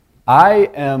I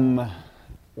am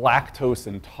lactose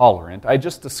intolerant. I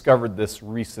just discovered this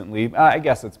recently. I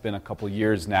guess it's been a couple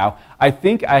years now. I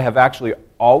think I have actually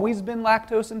always been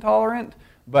lactose intolerant,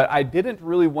 but I didn't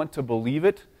really want to believe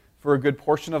it for a good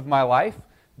portion of my life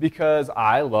because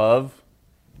I love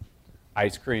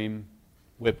ice cream,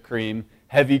 whipped cream,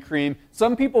 heavy cream.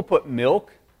 Some people put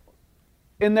milk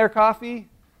in their coffee.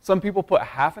 Some people put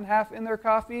half and half in their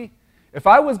coffee. If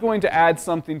I was going to add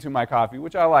something to my coffee,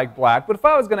 which I like black, but if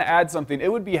I was going to add something, it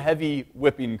would be heavy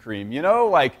whipping cream,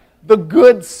 like the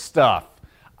good stuff.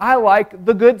 I like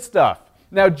the good stuff.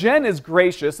 Now, Jen is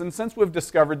gracious, and since we've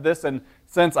discovered this, and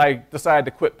since I decided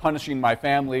to quit punishing my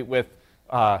family with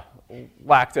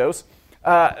lactose,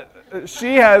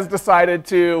 she has decided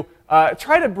to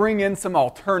try to bring in some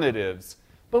alternatives.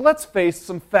 But let's face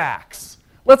some facts.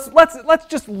 Let's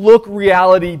just look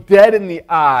reality dead in the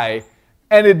eye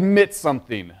and admit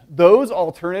something. Those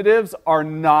alternatives are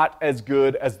not as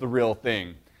good as the real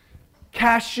thing.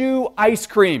 Cashew ice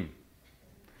cream.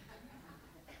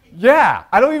 Yeah,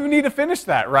 I don't even need to finish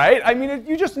that, right? I mean,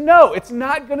 you just know it's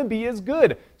not going to be as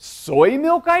good. Soy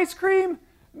milk ice cream?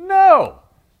 No.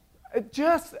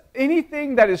 Just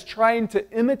anything that is trying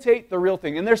to imitate the real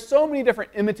thing. And there's so many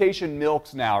different imitation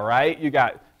milks now, right? You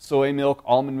got soy milk,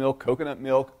 almond milk, coconut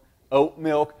milk, oat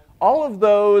milk. All of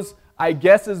those, I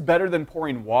guess, is better than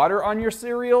pouring water on your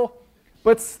cereal,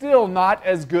 but still not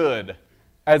as good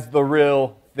as the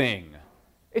real thing.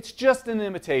 It's just an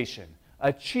imitation,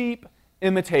 a cheap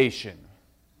imitation.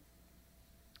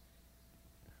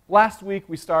 Last week,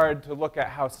 we started to look at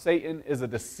how Satan is a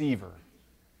deceiver.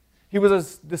 He was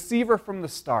a deceiver from the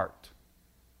start.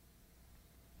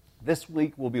 This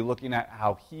week, we'll be looking at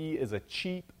how he is a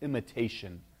cheap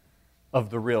imitation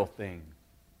of the real thing.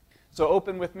 So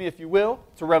open with me, if you will,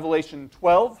 to Revelation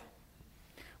 12.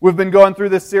 We've been going through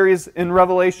this series in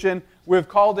Revelation. We've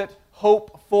called it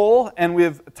Hopeful, and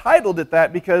we've titled it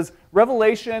that because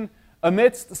Revelation,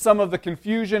 amidst some of the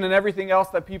confusion and everything else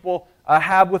that people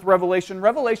have with Revelation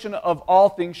of all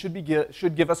things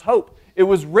should give us hope. It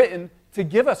was written to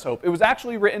give us hope. It was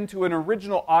actually written to an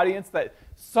original audience that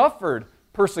suffered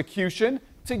persecution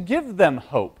to give them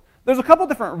hope. There's a couple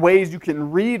different ways you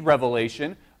can read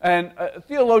Revelation, and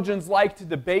theologians like to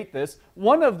debate this.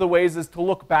 One of the ways is to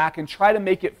look back and try to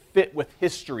make it fit with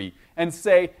history and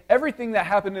say everything that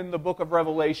happened in the book of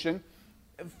Revelation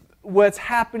was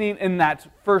happening in that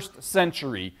first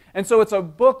century. And so it's a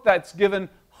book that's given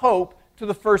hope to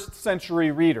the first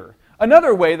century reader.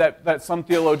 Another way that some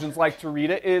theologians like to read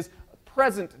it is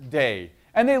present day.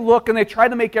 And they look and they try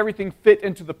to make everything fit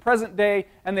into the present day,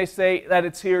 and they say that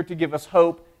it's here to give us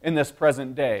hope in this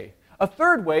present day. A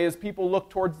third way is people look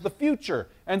towards the future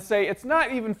and say it's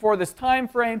not even for this time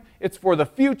frame, it's for the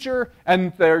future,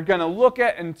 and they're going to look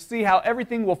at and see how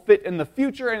everything will fit in the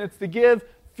future, and it's to give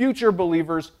future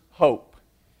believers hope.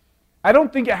 I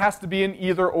don't think it has to be an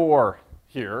either or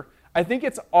here. I think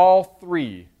it's all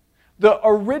three. The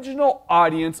original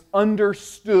audience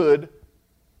understood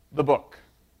the book.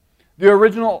 The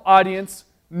original audience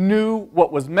knew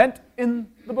what was meant in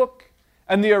the book,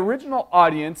 and the original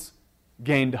audience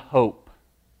gained hope.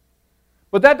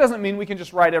 But that doesn't mean we can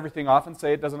just write everything off and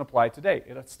say it doesn't apply today.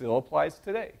 It still applies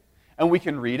today. And we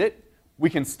can read it, we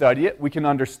can study it, we can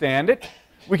understand it,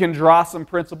 we can draw some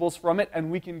principles from it,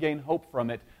 and we can gain hope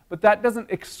from it. But that doesn't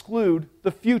exclude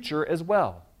the future as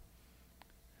well.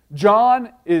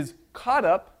 John is caught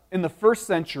up in the first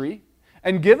century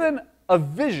and given a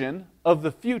vision of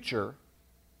the future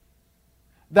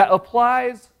that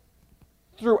applies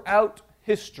throughout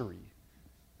history.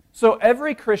 So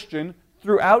every Christian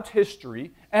throughout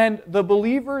history and the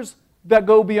believers that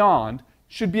go beyond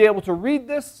should be able to read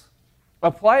this,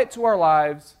 apply it to our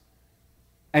lives,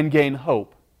 and gain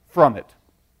hope from it.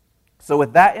 So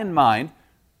with that in mind,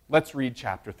 let's read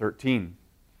chapter 13.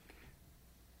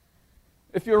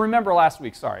 If you remember last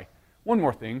week, one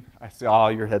more thing. I see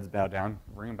all your heads bow down.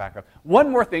 Bring them back up. One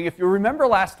more thing. If you remember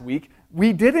last week,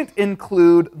 we didn't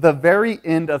include the very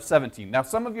end of 17. Now,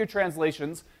 some of your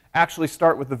translations actually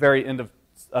start with the very end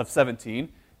of 17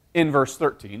 in verse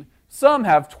 13. Some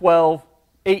have 12,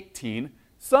 18.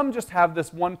 Some just have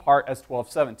this one part as 12,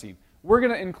 17. We're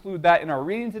going to include that in our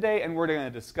reading today, and we're going to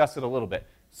discuss it a little bit.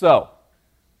 So,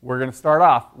 we're going to start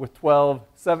off with 12,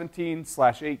 17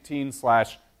 / 18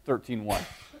 / 13, 1,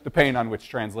 depending on which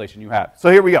translation you have.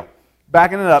 So here we go.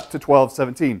 Backing it up to 12,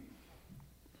 17.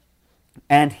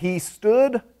 And he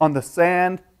stood on the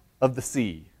sand of the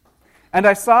sea. And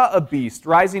I saw a beast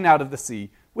rising out of the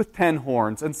sea with 10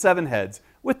 horns and 7 heads,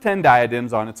 with 10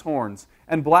 diadems on its horns,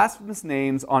 and blasphemous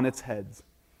names on its heads.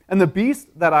 And the beast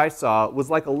that I saw was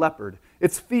like a leopard.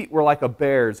 Its feet were like a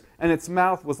bear's, and its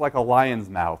mouth was like a lion's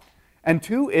mouth. And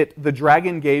to it the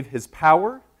dragon gave his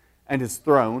power and his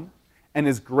throne and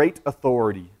his great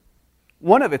authority.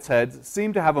 One of its heads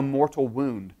seemed to have a mortal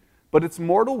wound, but its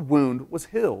mortal wound was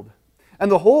healed.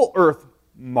 And the whole earth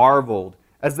marveled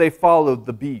as they followed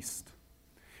the beast.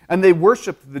 And they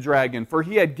worshipped the dragon, for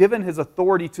he had given his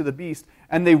authority to the beast.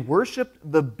 And they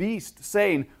worshipped the beast,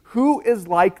 saying, "Who is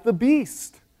like the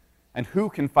beast? And who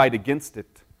can fight against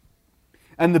it?"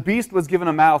 And the beast was given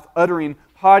a mouth, uttering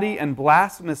haughty and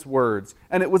blasphemous words,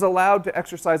 and it was allowed to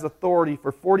exercise authority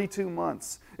for 42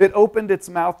 months. It opened its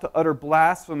mouth to utter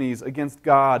blasphemies against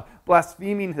God,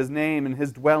 blaspheming his name and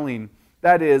his dwelling,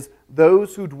 that is,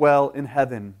 those who dwell in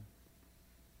heaven.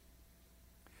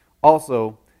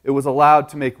 Also, it was allowed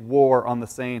to make war on the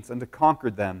saints and to conquer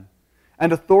them.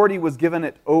 And authority was given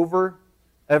it over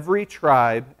every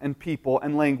tribe and people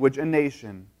and language and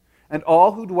nation. And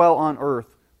all who dwell on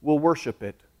earth will worship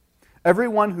it.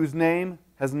 Everyone whose name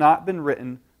has not been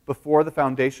written before the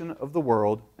foundation of the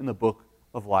world in the book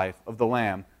of life of the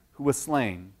Lamb who was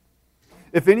slain.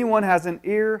 If anyone has an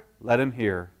ear, let him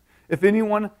hear. If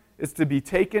anyone is to be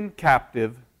taken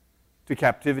captive, to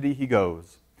captivity he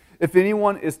goes. If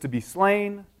anyone is to be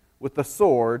slain with the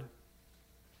sword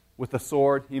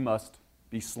he must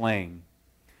be slain.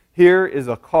 Here is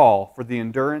a call for the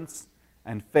endurance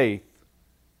and faith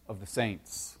of the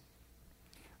saints.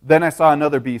 Then I saw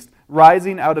another beast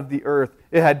rising out of the earth.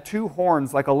 It had 2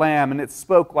 horns like a lamb, and it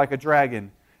spoke like a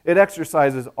dragon. It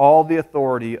exercises all the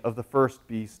authority of the first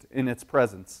beast in its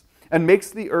presence, and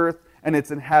makes the earth and its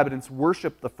inhabitants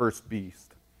worship the first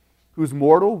beast, whose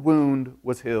mortal wound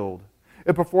was healed.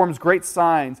 It performs great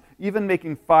signs, even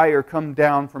making fire come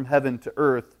down from heaven to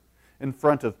earth in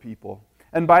front of people.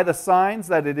 And by the signs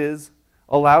that it is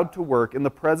allowed to work in the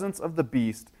presence of the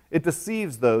beast, it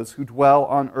deceives those who dwell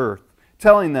on earth,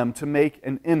 telling them to make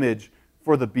an image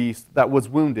for the beast that was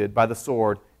wounded by the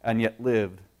sword and yet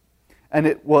lived. And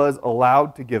it was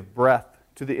allowed to give breath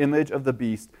to the image of the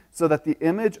beast, so that the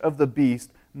image of the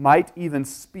beast might even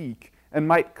speak and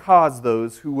might cause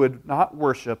those who would not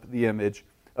worship the image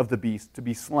of the beast to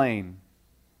be slain.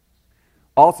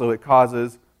 Also it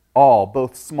causes all,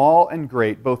 both small and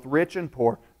great, both rich and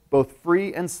poor, both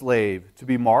free and slave, to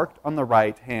be marked on the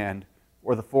right hand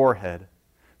or the forehead,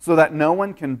 so that no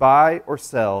one can buy or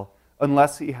sell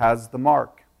unless he has the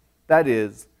mark, that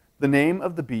is, the name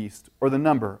of the beast or the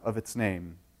number of its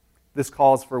name. This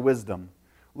calls for wisdom.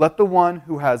 Let the one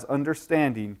who has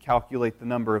understanding calculate the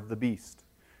number of the beast,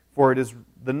 for it is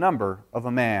the number of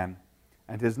a man,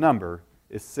 and his number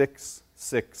is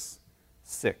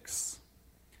 666.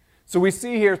 So we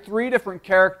see here 3 different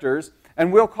characters,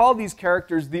 and we'll call these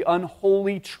characters the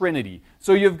unholy trinity.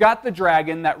 So you've got the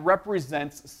dragon that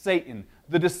represents Satan,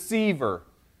 the deceiver.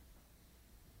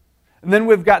 And then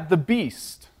we've got the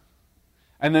beast.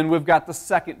 And then we've got the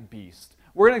second beast.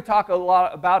 We're going to talk a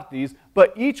lot about these,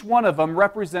 but each one of them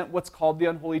represent what's called the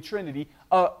unholy trinity,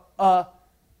 a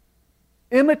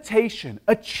imitation,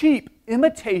 a cheap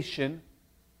imitation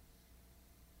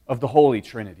of the Holy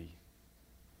Trinity.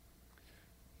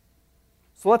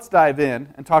 So let's dive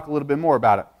in and talk a little bit more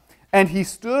about it. And he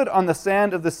stood on the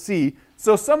sand of the sea.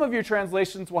 So some of your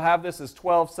translations will have this as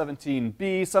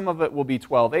 12:17b, some of it will be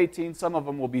 12:18, some of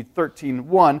them will be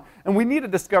 13:1, and we need to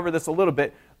discover this a little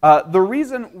bit. The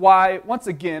reason why, once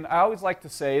again, I always like to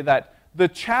say that the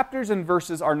chapters and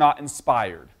verses are not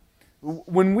inspired.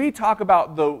 When we talk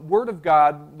about the Word of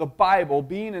God, the Bible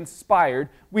being inspired,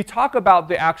 we talk about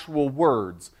the actual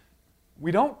words.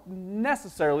 We don't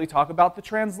necessarily talk about the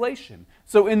translation.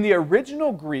 So in the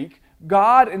original Greek,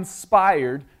 God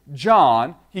inspired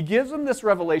John. He gives him this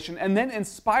revelation and then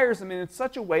inspires him in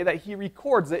such a way that he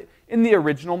records it in the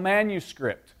original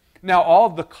manuscript. Now, all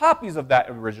of the copies of that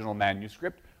original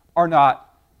manuscript are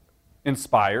not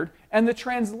inspired, and the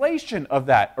translation of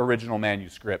that original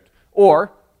manuscript,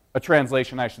 or a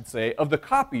translation, I should say, of the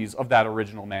copies of that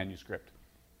original manuscript,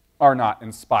 are not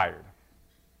inspired.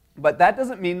 But that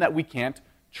doesn't mean that we can't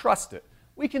trust it.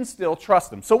 We can still trust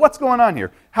them. So what's going on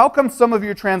here? How come some of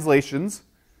your translations,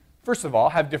 first of all,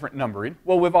 have different numbering?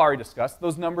 Well, we've already discussed.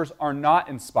 Those numbers are not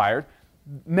inspired.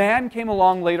 Man came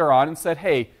along later on and said,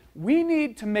 hey, we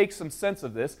need to make some sense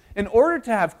of this. In order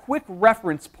to have quick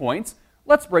reference points,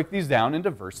 let's break these down into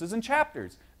verses and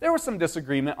chapters. There was some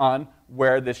disagreement on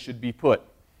where this should be put.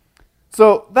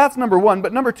 So that's number one.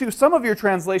 But number two, some of your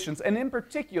translations, and in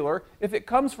particular, if it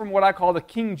comes from what I call the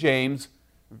King James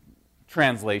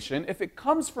translation, if it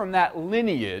comes from that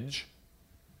lineage,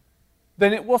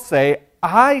 then it will say,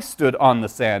 I stood on the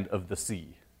sand of the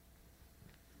sea.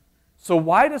 So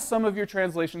why does some of your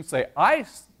translations say, I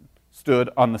stood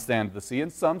on the sand of the sea,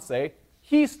 and some say,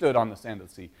 he stood on the sand of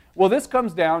the sea? Well, this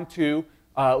comes down to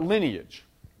lineage,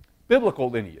 biblical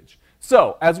lineage.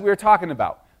 So, as we were talking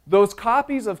about, those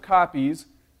copies of copies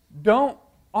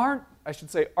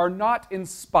are not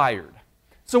inspired.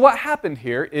 So what happened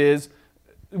here is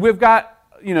we've got,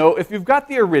 if you've got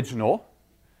the original,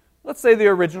 let's say the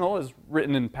original is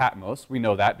written in Patmos. We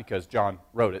know that because John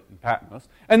wrote it in Patmos.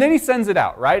 And then he sends it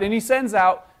out, right? And he sends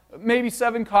out maybe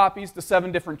 7 copies to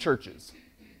 7 different churches.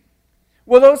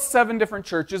 Well, those 7 different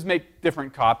churches make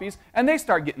different copies, and they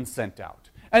start getting sent out.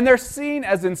 And they're seen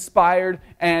as inspired,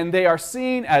 and they are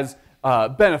seen as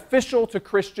beneficial to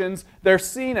Christians. They're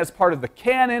seen as part of the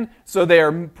canon, so they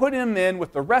are put them in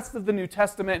with the rest of the New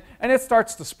Testament, and it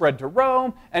starts to spread to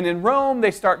Rome. And in Rome,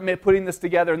 they start putting this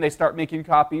together, and they start making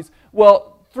copies.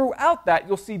 Well, throughout that,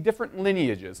 you'll see different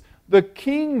lineages. The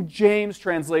King James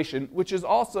translation, which is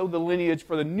also the lineage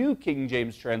for the New King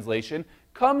James translation,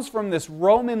 comes from this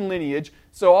Roman lineage.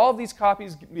 So all of these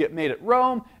copies get made at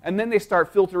Rome, and then they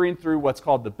start filtering through what's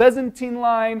called the Byzantine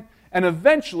line, and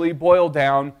eventually boil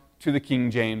down to the King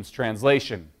James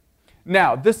translation.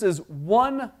 Now, this is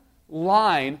one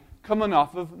line coming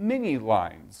off of many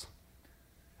lines.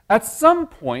 At some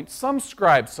point, some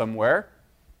scribe somewhere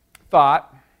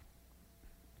thought,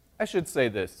 I should say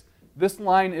this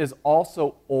line is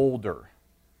also older,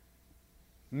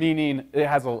 meaning it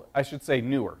has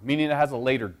newer, meaning it has a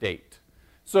later date.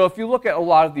 So if you look at a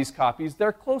lot of these copies,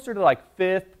 they're closer to like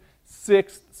 5th,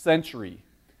 6th century.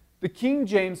 The King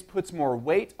James puts more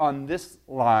weight on this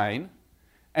line,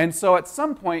 and so at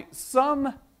some point,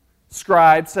 some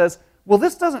scribe says, well,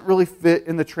 this doesn't really fit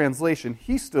in the translation.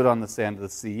 He stood on the sand of the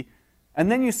sea.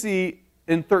 And then you see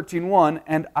in 13:1,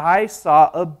 and I saw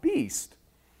a beast.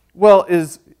 Well,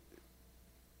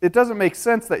 it doesn't make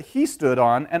sense that he stood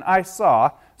on and I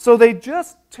saw. So they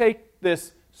just take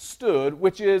this stood,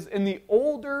 which is in the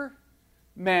older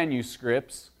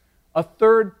manuscripts, a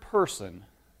third person,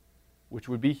 which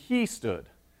would be he stood.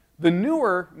 The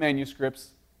newer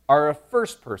manuscripts are a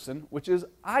first person, which is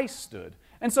I stood.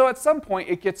 And so at some point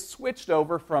it gets switched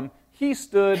over from he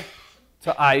stood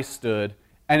to I stood,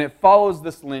 and it follows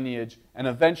this lineage and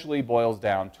eventually boils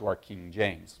down to our King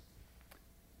James.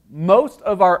 Most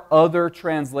of our other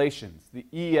translations, the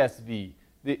ESV,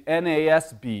 the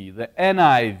NASB, the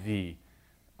NIV,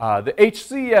 the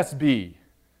HCSB,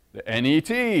 the NET,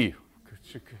 you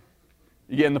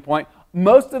getting the point?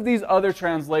 Most of these other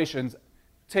translations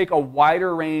take a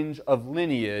wider range of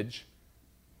lineage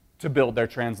to build their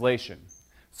translation.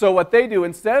 So what they do,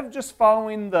 instead of just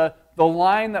following the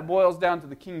line that boils down to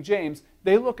the King James,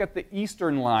 they look at the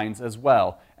Eastern lines as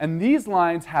well. And these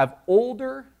lines have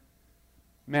older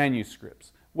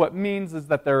manuscripts. What means is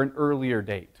that they're an earlier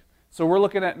date. So we're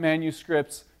looking at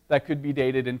manuscripts that could be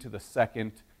dated into the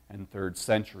 2nd and 3rd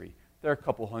century. They're a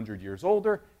couple hundred years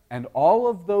older, and all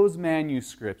of those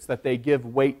manuscripts that they give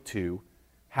weight to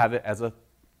have it as a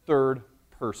third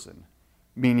person,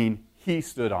 meaning he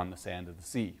stood on the sand of the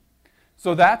sea.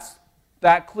 So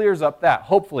that clears up that.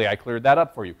 Hopefully I cleared that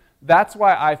up for you. That's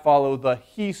why I follow the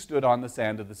he stood on the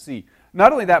sand of the sea.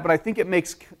 Not only that, but I think it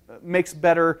makes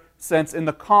better sense in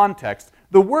the context.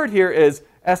 The word here is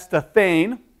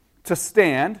estathen, to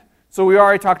stand. So we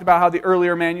already talked about how the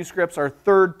earlier manuscripts are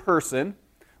third person.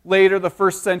 Later, the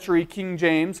 1st century King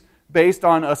James, based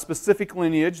on a specific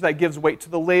lineage that gives weight to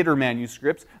the later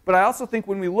manuscripts. But I also think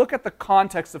when we look at the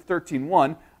context of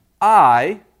 13:1,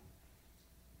 I,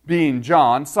 being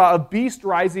John, saw a beast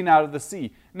rising out of the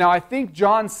sea. Now I think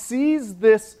John sees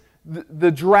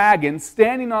the dragon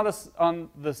standing on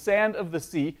the sand of the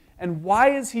sea, and why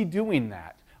is he doing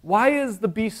that? Why is the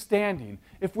beast standing?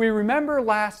 If we remember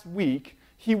last week,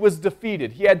 he was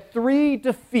defeated. He had 3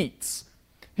 defeats.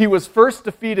 He was first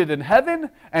defeated in heaven,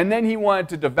 and then he wanted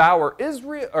to devour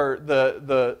Israel, or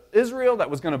the Israel that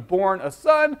was going to born a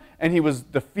son, and he was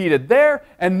defeated there.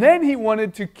 And then he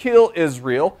wanted to kill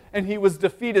Israel, and he was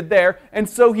defeated there. And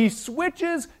so he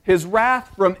switches his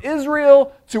wrath from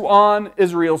Israel to on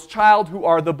Israel's child, who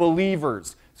are the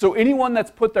believers. So anyone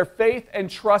that's put their faith and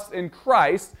trust in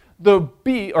Christ,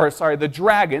 the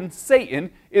dragon,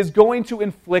 Satan, is going to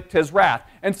inflict his wrath.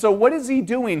 And so what is he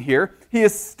doing here? He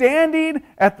is standing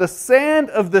at the sand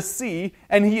of the sea,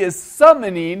 and he is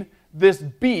summoning this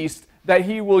beast that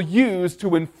he will use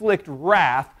to inflict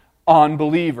wrath on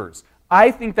believers. I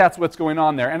think that's what's going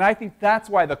on there, and I think that's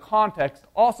why the context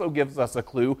also gives us a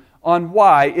clue on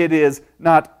why it is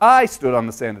not I stood on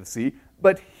the sand of the sea,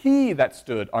 but he that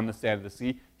stood on the sand of the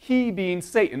sea, he being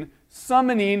Satan,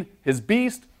 summoning his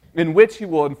beast, in which he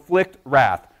will inflict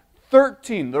wrath.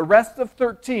 13, the rest of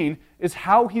 13, is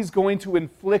how he's going to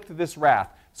inflict this wrath.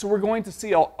 So we're going to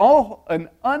see an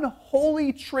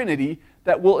unholy trinity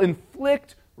that will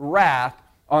inflict wrath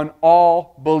on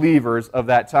all believers of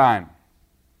that time.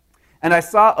 And I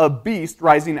saw a beast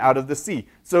rising out of the sea.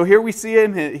 So here we see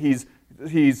him,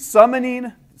 he's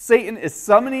summoning, Satan is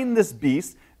summoning this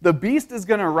beast. The beast is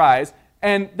going to rise,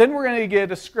 and then we're going to get a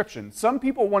description. Some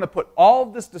people want to put all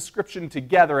of this description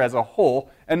together as a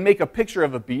whole and make a picture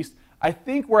of a beast. I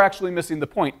think we're actually missing the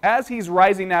point. As he's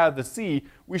rising out of the sea,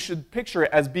 we should picture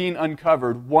it as being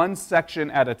uncovered one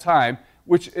section at a time,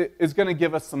 which is going to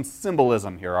give us some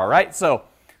symbolism here, all right? So,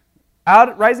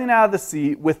 rising out of the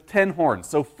sea with 10 horns.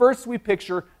 So first we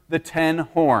picture the 10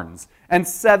 horns and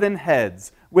 7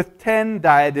 heads with 10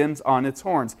 diadems on its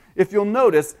horns. If you'll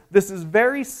notice, this is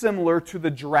very similar to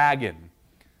the dragon.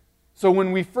 So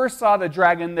when we first saw the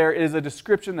dragon, there is a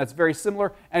description that's very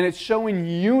similar, and it's showing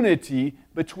unity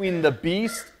between the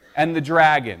beast and the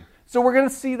dragon. So we're going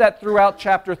to see that throughout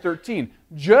chapter 13.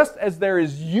 Just as there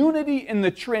is unity in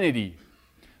the Trinity,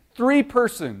 3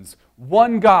 persons,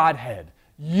 one Godhead,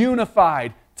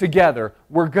 unified together,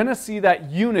 we're going to see that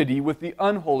unity with the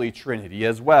unholy Trinity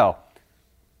as well.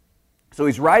 So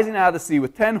he's rising out of the sea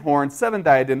with 10 horns, 7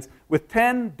 diadems, with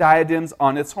 10 diadems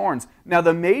on its horns. Now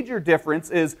the major difference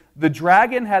is the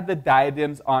dragon had the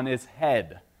diadems on his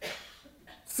head,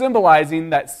 symbolizing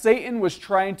that Satan was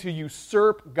trying to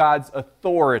usurp God's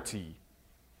authority.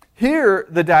 Here,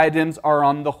 the diadems are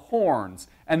on the horns,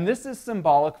 and this is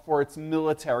symbolic for its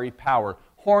military power.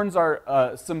 Horns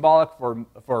are symbolic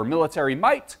for military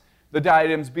might. The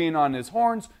diadems being on his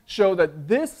horns show that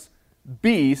this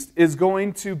beast is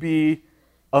going to be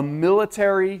a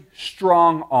military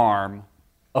strong arm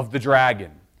of the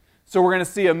dragon. So we're going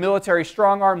to see a military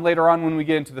strong arm. Later on when we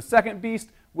get into the second beast,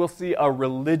 we'll see a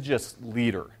religious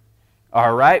leader.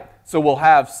 All right? So we'll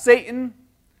have Satan,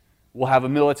 we'll have a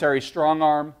military strong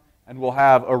arm, and we'll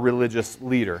have a religious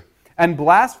leader. And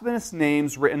blasphemous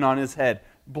names written on his head.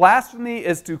 Blasphemy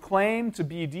is to claim to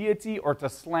be deity or to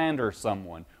slander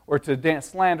someone, or to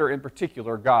slander in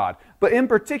particular God. But in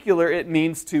particular, it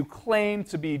means to claim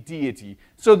to be deity.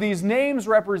 So these names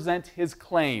represent his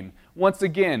claim. Once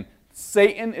again,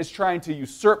 Satan is trying to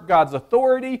usurp God's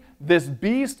authority. This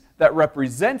beast that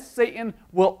represents Satan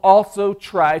will also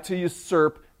try to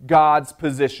usurp God's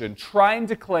position, trying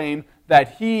to claim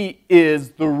that he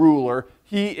is the ruler,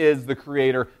 he is the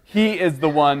creator, he is the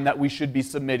one that we should be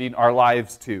submitting our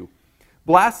lives to.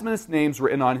 Blasphemous names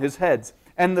written on his heads.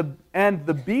 And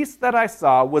the beast that I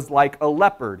saw was like a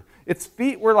leopard. Its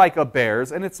feet were like a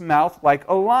bear's, and its mouth like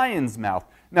a lion's mouth.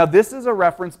 Now this is a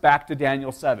reference back to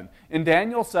Daniel 7. In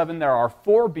Daniel 7, there are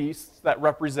 4 beasts that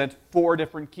represent 4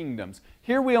 different kingdoms.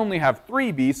 Here we only have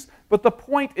 3 beasts, but the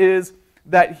point is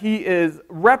that he is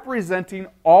representing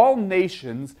all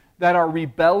nations that are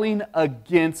rebelling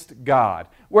against God.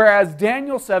 Whereas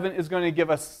Daniel 7 is going to give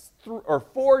us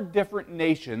 4 different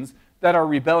nations that are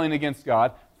rebelling against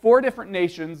God, 4 different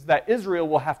nations that Israel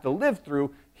will have to live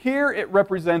through. Here it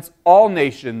represents all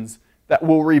nations that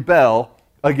will rebel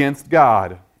against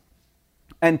God.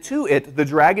 And to it, the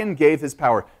dragon gave his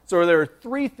power. So there are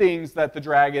 3 things that the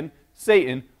dragon,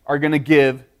 Satan, are going to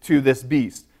give to this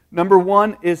beast. Number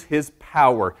 1 is his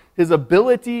power, his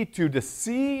ability to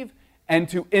deceive and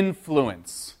to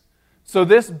influence. So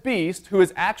this beast, who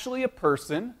is actually a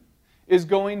person, is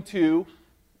going to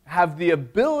have the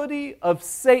ability of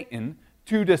Satan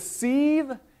to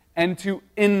deceive and to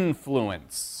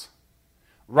influence.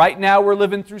 Right now we're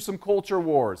living through some culture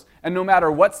wars, and no matter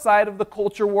what side of the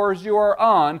culture wars you are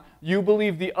on, you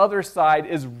believe the other side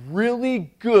is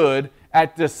really good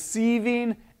at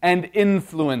deceiving and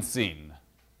influencing.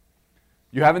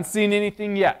 You haven't seen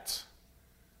anything yet.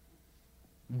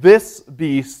 This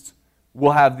beast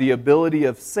will have the ability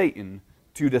of Satan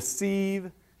to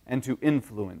deceive and to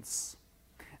influence.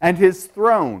 And his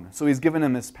throne, so he's given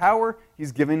him his power,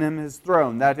 he's given him his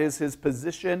throne. That is his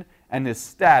position and his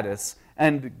status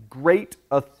and great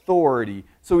authority.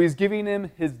 So he's giving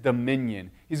him his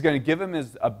dominion. He's going to give him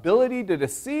his ability to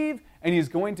deceive, and he's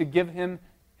going to give him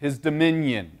his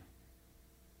dominion.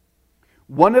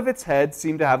 One of its heads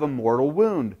seemed to have a mortal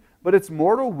wound, but its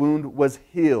mortal wound was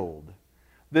healed.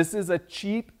 This is a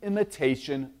cheap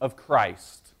imitation of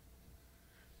Christ.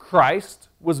 Christ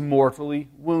was mortally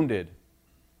wounded.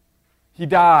 He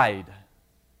died,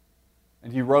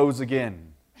 and he rose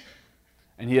again,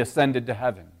 and he ascended to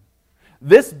heaven.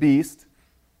 This beast,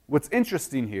 what's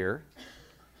interesting here,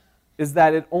 is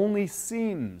that it only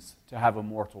seems to have a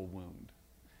mortal wound.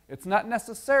 It's not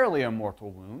necessarily a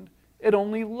mortal wound. It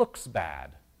only looks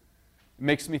bad. It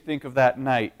makes me think of that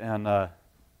night, and I'm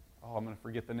going to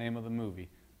forget the name of the movie.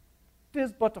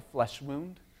 "'Tis but a flesh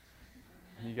wound."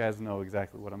 You guys know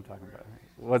exactly what I'm talking about.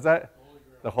 What's that?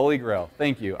 The Holy Grail.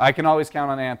 Thank you. I can always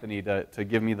count on Anthony to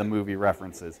give me the movie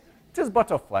references. 'tis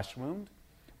but a flesh wound,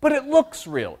 but it looks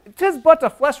real. 'Tis but a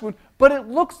flesh wound, but it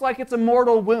looks like it's a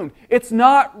mortal wound. It's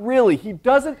not really. He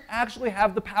doesn't actually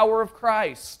have the power of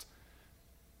Christ,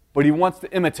 but he wants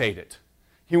to imitate it.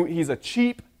 He's a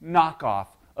cheap knockoff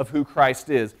of who Christ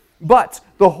is. But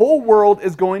the whole world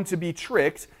is going to be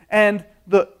tricked, and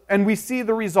we see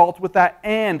the result with that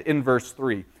 "and" in verse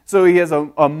 3. So he has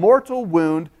a mortal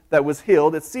wound that was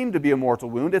healed. It seemed to be a mortal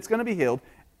wound. It's going to be healed.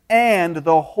 And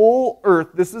the whole earth,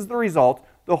 this is the result,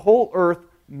 the whole earth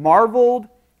marveled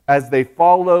as they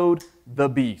followed the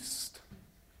beast.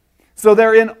 So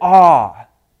they're in awe,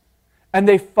 and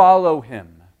they follow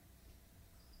him.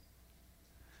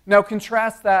 Now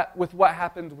contrast that with what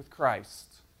happened with Christ.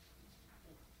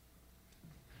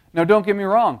 Now don't get me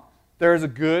wrong, there is a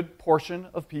good portion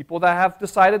of people that have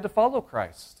decided to follow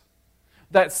Christ,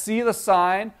 that see the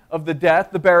sign of the death,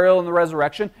 the burial, and the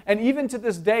resurrection. And even to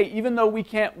this day, even though we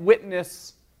can't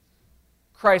witness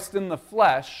Christ in the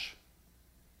flesh,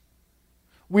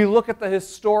 we look at the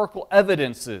historical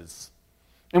evidences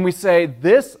and we say,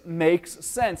 this makes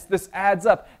sense. This adds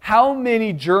up. How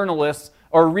many journalists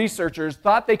or researchers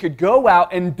thought they could go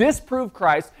out and disprove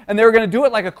Christ, and they were going to do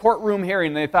it like a courtroom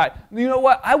hearing? They thought, you know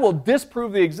what, I will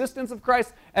disprove the existence of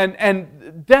Christ,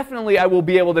 and definitely I will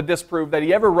be able to disprove that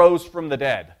he ever rose from the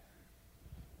dead.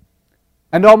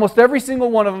 And almost every single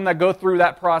one of them that go through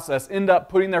that process end up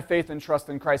putting their faith and trust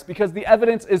in Christ because the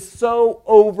evidence is so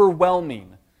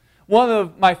overwhelming. One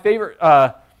of my favorite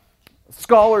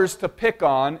scholars to pick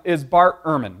on is Bart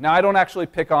Ehrman. Now, I don't actually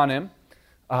pick on him.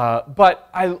 But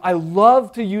I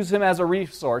love to use him as a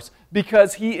resource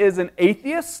because he is an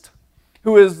atheist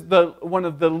who is one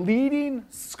of the leading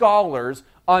scholars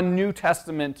on New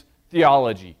Testament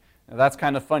theology. Now, that's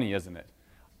kind of funny, isn't it?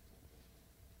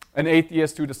 An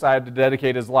atheist who decided to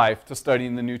dedicate his life to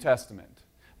studying the New Testament.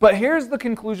 But here's the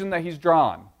conclusion that he's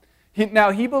drawn. He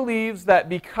believes that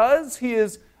because he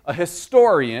is a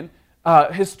historian,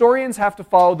 historians have to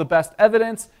follow the best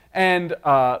evidence, and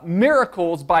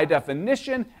miracles, by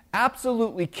definition,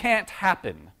 absolutely can't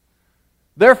happen.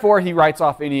 Therefore, he writes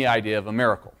off any idea of a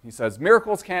miracle. He says,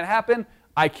 miracles can't happen.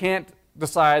 I can't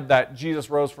decide that Jesus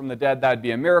rose from the dead. That'd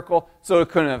be a miracle, so it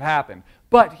couldn't have happened.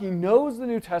 But he knows the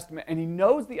New Testament, and he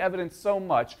knows the evidence so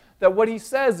much that what he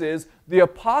says is the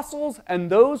apostles and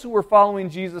those who were following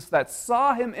Jesus that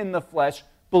saw him in the flesh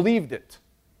believed it.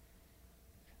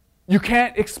 You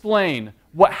can't explain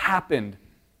what happened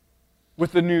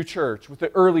with the new church, with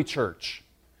the early church,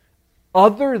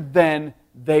 other than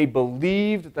they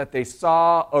believed that they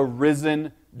saw a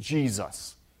risen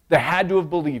Jesus. They had to have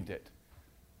believed it.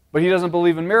 But he doesn't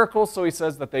believe in miracles, so he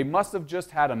says that they must have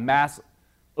just had a mass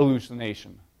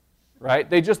hallucination, right?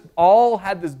 They just all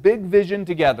had this big vision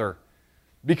together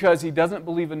because he doesn't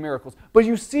believe in miracles. But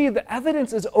you see, the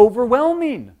evidence is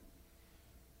overwhelming.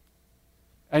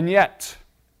 And yet,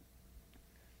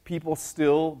 people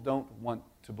still don't want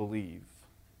to believe.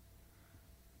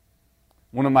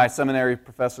 One of my seminary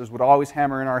professors would always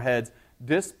hammer in our heads,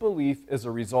 disbelief is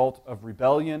a result of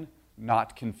rebellion,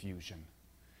 not confusion.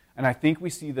 And I think we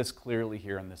see this clearly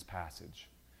here in this passage.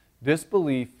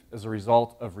 Disbelief is a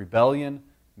result of rebellion,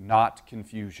 not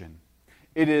confusion.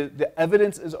 The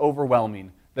evidence is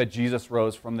overwhelming that Jesus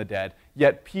rose from the dead,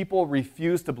 yet people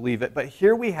refuse to believe it. But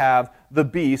here we have the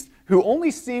beast who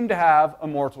only seemed to have a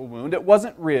mortal wound. It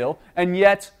wasn't real, and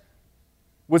yet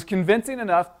was convincing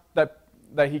enough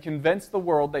that he convinced the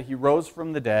world that he rose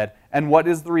from the dead. And what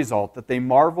is the result? That they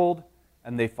marveled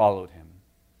and they followed him.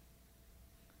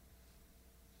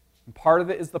 And part of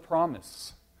it is the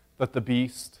promise that the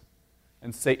beast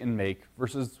and Satan make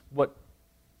versus what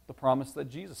the promise that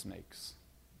Jesus makes.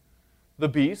 The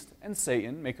beast and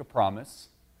Satan make a promise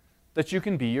that you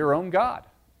can be your own God.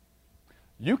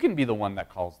 You can be the one that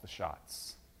calls the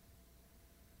shots.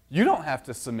 You don't have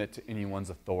to submit to anyone's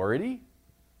authority.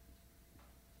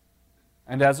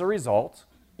 And as a result,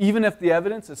 even if the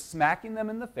evidence is smacking them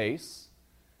in the face,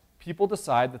 people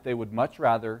decide that they would much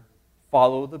rather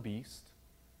follow the beast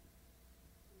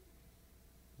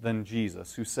than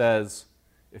Jesus, who says,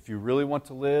 if you really want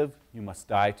to live, you must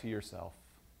die to yourself.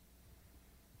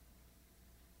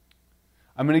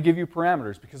 I'm going to give you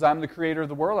parameters because I'm the creator of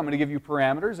the world. I'm going to give you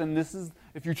parameters, and this is,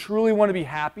 if you truly want to be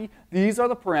happy, these are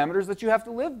the parameters that you have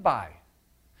to live by.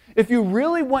 If you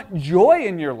really want joy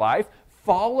in your life,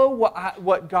 follow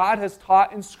what God has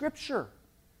taught in Scripture.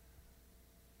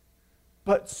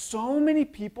 But so many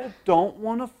people don't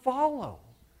want to follow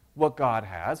what God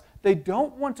has. They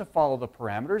don't want to follow the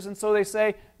parameters, and so they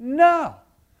say, no,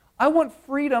 I want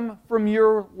freedom from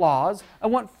your laws. I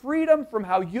want freedom from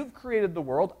how you've created the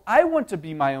world. I want to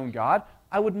be my own God.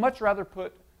 I would much rather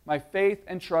put my faith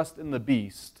and trust in the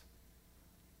beast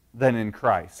than in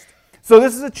Christ. So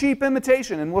this is a cheap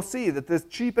imitation, and we'll see that this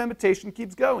cheap imitation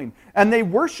keeps going. And they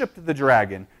worshipped the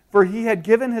dragon, for he had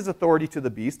given his authority to the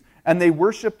beast, and they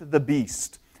worshipped the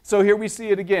beast. So here we see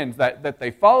it again, that they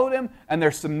followed him, and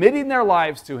they're submitting their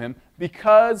lives to him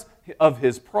because of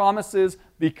his promises,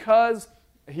 because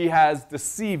he has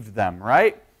deceived them,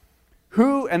 right?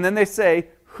 And then they say,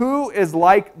 who is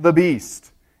like the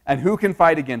beast, and who can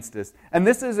fight against us? And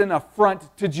this is an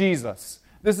affront to Jesus.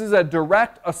 This is a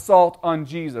direct assault on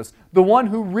Jesus, the one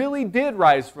who really did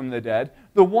rise from the dead,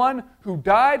 the one who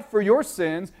died for your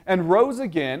sins and rose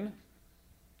again.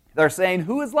 They're saying,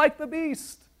 who is like the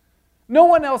beast? No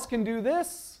one else can do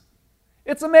this.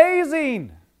 It's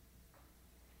amazing.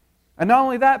 And not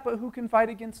only that, but who can fight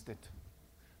against it?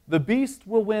 The beast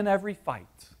will win every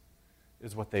fight,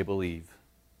 is what they believe.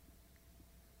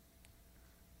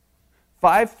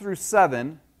 5 through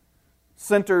 7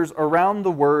 centers around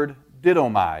the word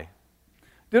didomai.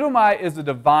 Didomai is a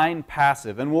divine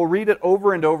passive, and we'll read it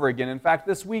over and over again. In fact,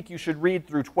 this week you should read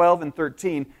through 12 and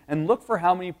 13 and look for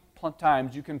how many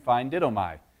times you can find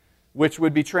didomai, which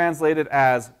would be translated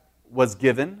as was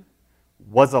given,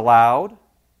 was allowed.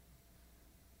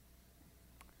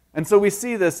 And so we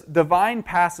see this divine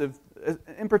passive,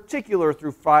 in particular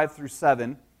through 5 through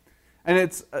 7, and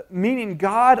it's meaning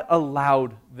God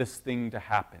allowed this thing to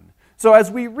happen. So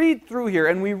as we read through here,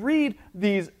 and we read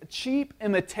these cheap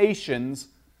imitations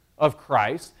of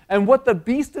Christ, and what the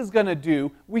beast is going to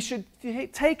do, we should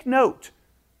take note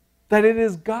that it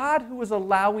is God who is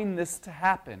allowing this to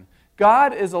happen.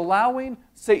 God is allowing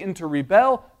Satan to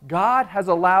rebel. God has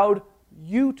allowed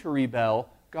you to rebel.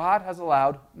 God has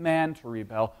allowed man to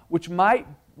rebel, which might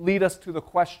lead us to the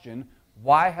question,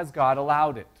 why has God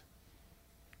allowed it?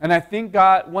 And I think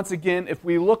God, once again, if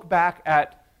we look back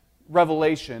at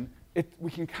Revelation,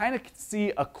 we can kind of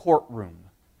see a courtroom.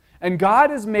 And God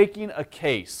is making a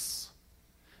case.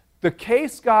 The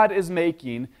case God is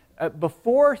making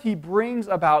before he brings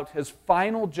about his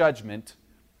final judgment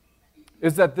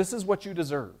is that this is what you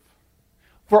deserve.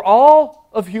 For all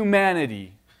of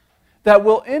humanity that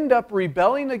will end up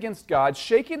rebelling against God,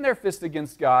 shaking their fist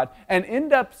against God, and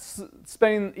end up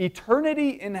spending eternity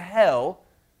in hell,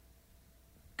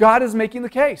 God is making the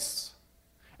case.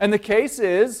 And the case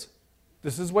is,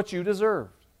 this is what you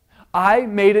deserved. I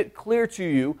made it clear to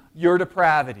you your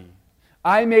depravity.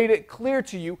 I made it clear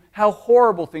to you how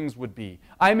horrible things would be.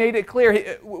 I made it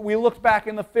clear. We looked back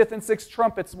in the 5th and 6th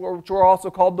trumpets, which were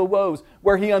also called the woes,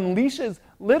 where he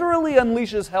literally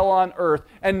unleashes hell on earth,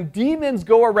 and demons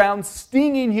go around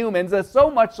stinging humans, so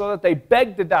much so that they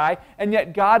beg to die, and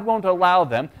yet God won't allow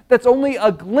them. That's only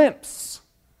a glimpse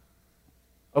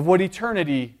of what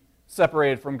eternity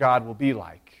separated from God will be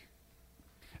like.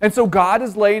 And so God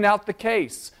is laying out the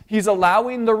case. He's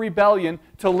allowing the rebellion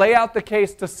to lay out the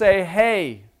case to say,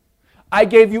 hey, I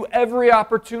gave you every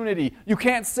opportunity. You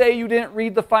can't say you didn't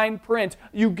read the fine print.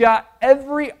 You got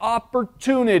every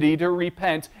opportunity to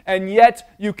repent, and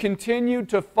yet you continued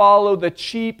to follow the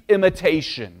cheap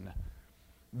imitation.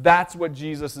 That's what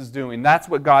Jesus is doing. That's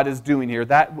what God is doing here.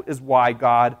 That is why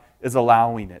God is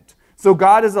allowing it. So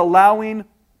God is allowing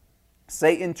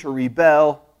Satan to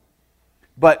rebel,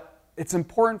 but it's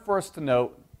important for us to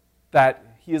note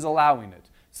that he is allowing it.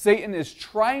 Satan is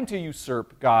trying to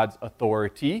usurp God's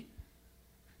authority.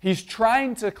 He's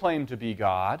trying to claim to be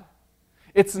God.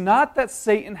 It's not that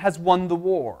Satan has won the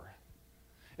war.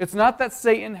 It's not that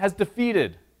Satan has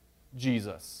defeated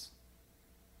Jesus.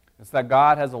 It's that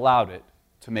God has allowed it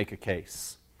to make a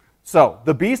case. So,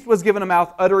 the beast was given a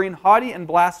mouth uttering haughty and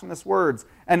blasphemous words,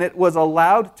 and it was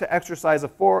allowed to exercise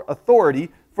authority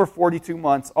for 42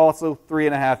 months, also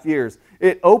 3.5 years.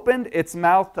 It opened its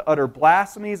mouth to utter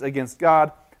blasphemies against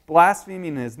God,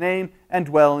 blaspheming His name, and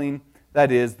dwelling,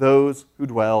 that is, those who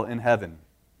dwell in heaven.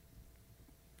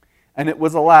 And it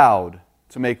was allowed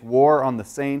to make war on the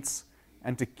saints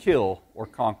and to kill or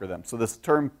conquer them. So this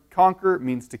term conquer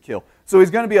means to kill. So he's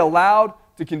going to be allowed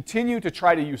to continue to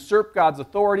try to usurp God's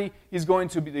authority. He's going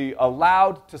to be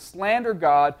allowed to slander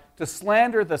God, to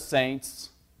slander the saints.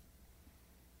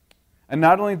 And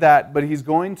not only that, but he's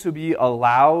going to be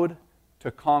allowed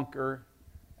to conquer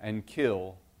and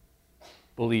kill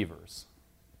believers.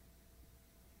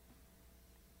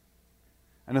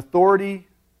 An authority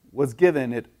was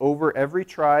given it over every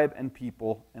tribe and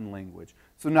people and language.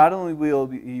 So not only will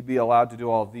he be allowed to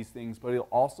do all of these things, but he'll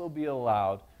also be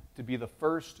allowed to be the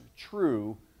first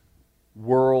true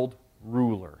world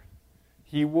ruler.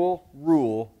 He will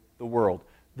rule the world.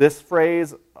 This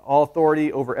phrase, all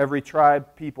authority over every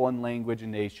tribe, people, and language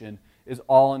and nation, is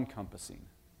all-encompassing.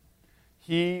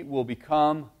 He will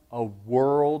become a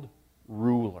world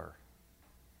ruler.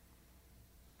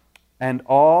 and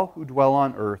all who dwell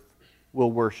on earth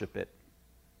will worship it.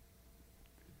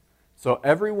 So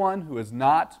everyone who has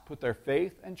not put their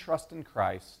faith and trust in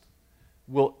Christ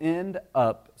will end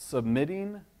up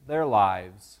submitting their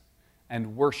lives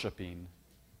and worshiping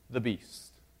the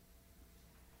beast.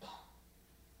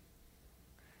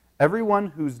 Everyone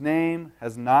whose name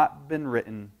has not been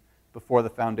written before the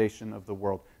foundation of the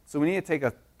world. So we need to take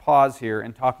a pause here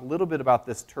and talk a little bit about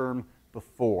this term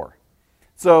before.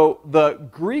 So the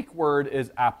Greek word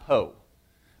is apo.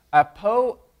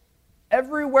 Apo,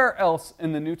 everywhere else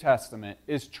in the New Testament,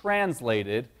 is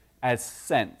translated as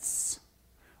since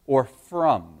or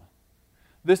from.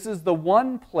 This is the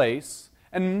one place,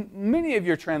 and many of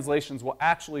your translations will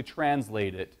actually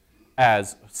translate it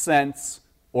as since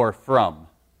or from.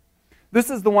 This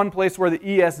is the one place where the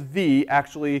ESV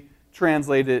actually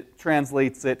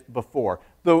translates it before.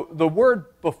 The word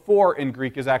before in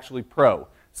Greek is actually pro.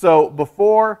 So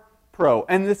before, pro.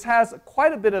 And this has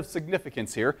quite a bit of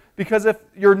significance here, because if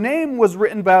your name was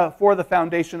written before the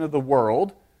foundation of the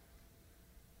world,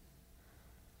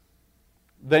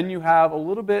 then you have a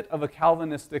little bit of a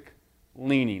Calvinistic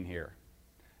leaning here.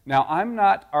 Now, I'm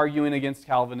not arguing against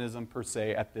Calvinism per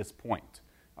se at this point.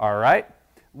 All right?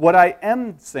 What I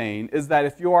am saying is that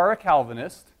if you are a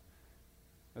Calvinist,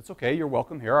 that's okay, you're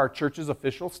welcome here. Our church's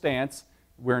official stance,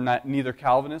 we're not neither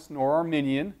Calvinist nor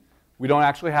Arminian. We don't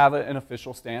actually have an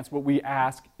official stance. What we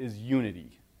ask is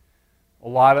unity.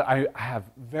 I have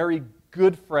very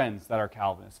good friends that are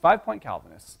Calvinists, 5-point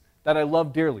Calvinists, that I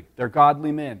love dearly. They're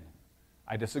godly men.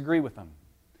 I disagree with them.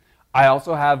 I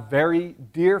also have very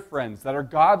dear friends that are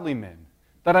godly men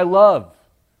that I love,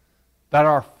 that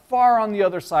are far on the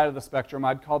other side of the spectrum.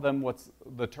 I'd call them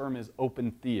the term is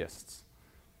open theists.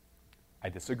 I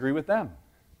disagree with them.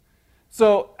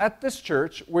 So at this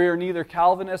church, we're neither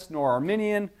Calvinist nor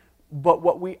Arminian, but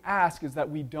what we ask is that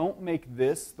we don't make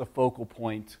this the focal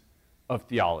point of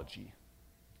theology.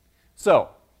 So,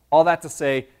 all that to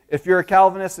say, if you're a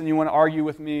Calvinist and you want to argue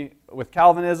with me with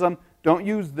Calvinism, don't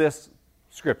use this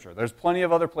scripture. There's plenty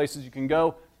of other places you can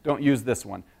go. Don't use this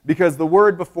one. Because the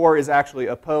word before is actually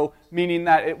apo, meaning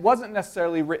that it wasn't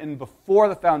necessarily written before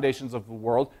the foundations of the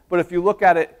world, but if you look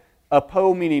at it,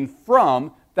 apo meaning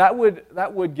from, that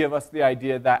would give us the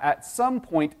idea that at some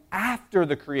point after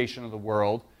the creation of the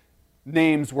world,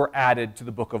 names were added to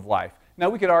the book of life. Now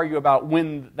we could argue about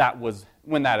when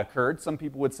that occurred. Some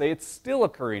people would say it's still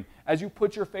occurring. As you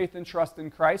put your faith and trust in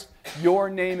Christ, your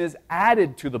name is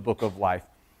added to the book of life.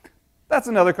 That's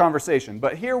another conversation.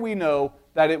 But here we know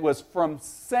that it was from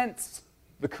since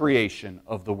the creation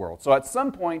of the world. So at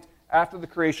some point after the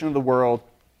creation of the world,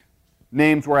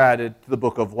 names were added to the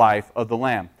book of life of the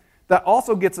Lamb. That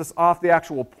also gets us off the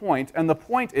actual point, and the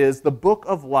point is the book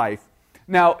of life.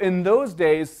 Now, in those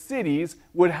days, cities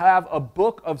would have a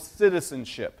book of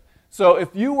citizenship. So if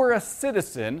you were a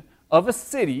citizen of a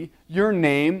city, your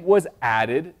name was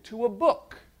added to a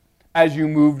book. As you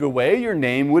moved away, your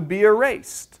name would be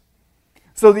erased.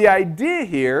 So the idea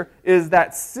here is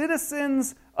that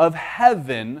citizens of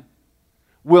heaven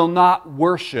will not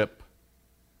worship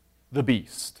the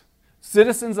beast.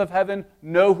 Citizens of heaven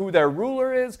know who their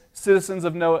ruler is. Citizens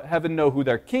of heaven know who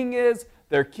their king is.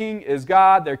 Their king is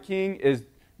God. Their king is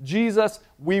Jesus.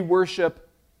 We worship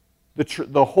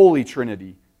the Holy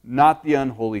Trinity, not the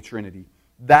unholy Trinity.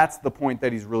 That's the point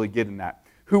that he's really getting at.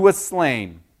 Who was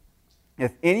slain?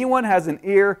 If anyone has an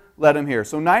ear, let him hear.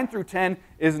 So 9 through 10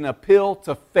 is an appeal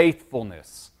to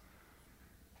faithfulness.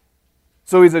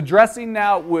 So he's addressing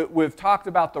now, we've talked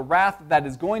about the wrath that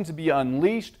is going to be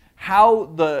unleashed,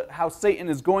 how Satan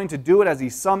is going to do it as he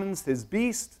summons his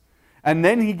beast. And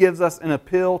then he gives us an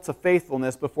appeal to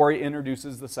faithfulness before he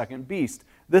introduces the second beast.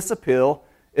 This appeal,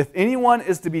 if anyone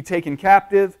is to be taken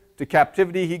captive, to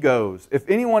captivity he goes. If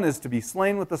anyone is to be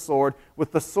slain with the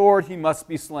sword he must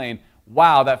be slain.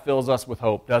 Wow, that fills us with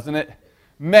hope, doesn't it?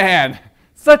 Man,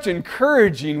 such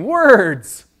encouraging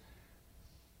words.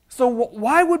 So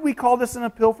why would we call this an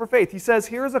appeal for faith? He says,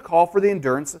 here is a call for the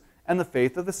endurance and the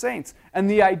faith of the saints. And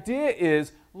the idea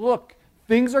is, look,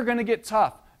 things are going to get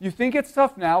tough. You think it's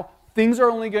tough now, things are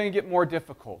only going to get more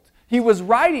difficult. He was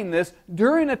writing this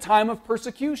during a time of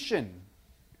persecution.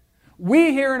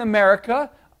 We here in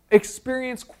America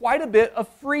experience quite a bit of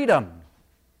freedom.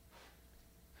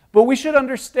 But we should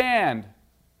understand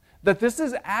that this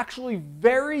is actually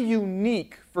very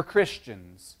unique for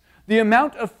Christians. The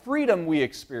amount of freedom we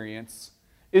experience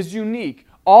is unique.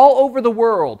 All over the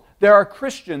world, there are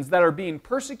Christians that are being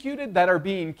persecuted, that are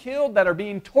being killed, that are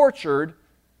being tortured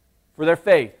for their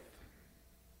faith.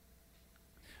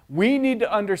 We need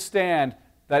to understand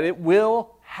that it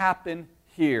will happen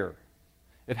here.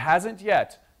 It hasn't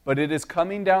yet, but it is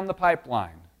coming down the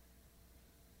pipeline.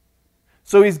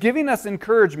 So he's giving us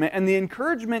encouragement, and the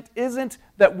encouragement isn't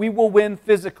that we will win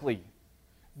physically.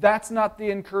 That's not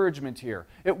the encouragement here.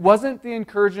 It wasn't the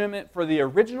encouragement for the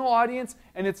original audience,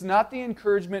 and it's not the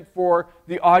encouragement for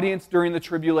the audience during the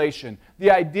tribulation.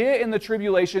 The idea in the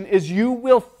tribulation is you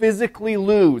will physically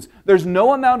lose. There's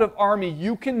no amount of army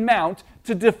you can mount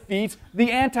to defeat the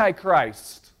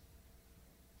Antichrist.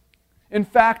 In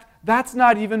fact, that's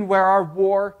not even where our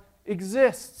war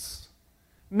exists.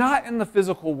 Not in the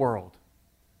physical world,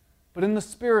 but in the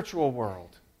spiritual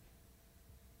world.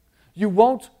 You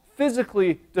won't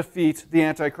physically defeat the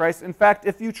Antichrist. In fact,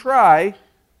 if you try,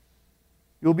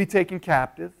 you'll be taken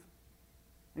captive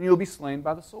and you'll be slain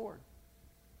by the sword.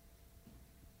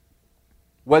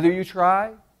 Whether you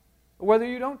try or whether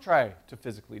you don't try to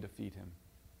physically defeat him.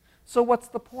 So what's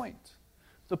the point?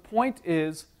 The point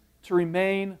is to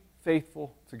remain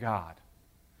faithful to God.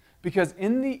 Because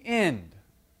in the end,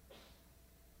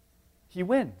 he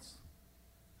wins.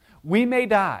 We may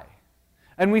die.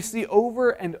 And we see over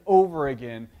and over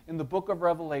again in the book of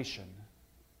Revelation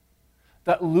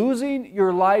that losing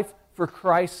your life for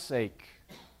Christ's sake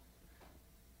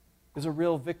is a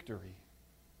real victory.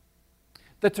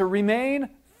 That to remain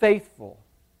faithful.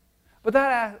 But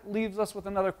that leaves us with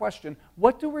another question.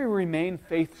 What do we remain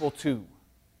faithful to?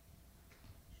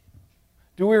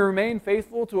 Do we remain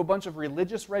faithful to a bunch of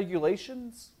religious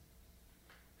regulations?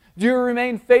 Do you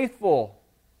remain faithful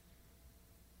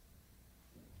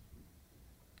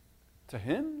to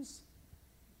hymns?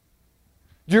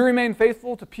 Do you remain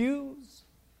faithful to pews?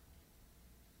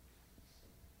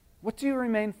 What do you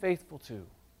remain faithful to?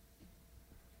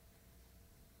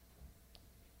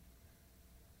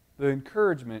 The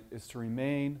encouragement is to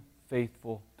remain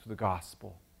faithful to the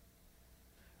gospel.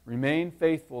 Remain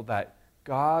faithful that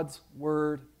God's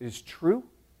word is true,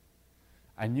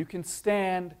 and you can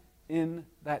stand in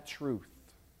that truth.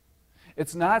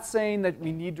 It's not saying that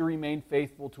we need to remain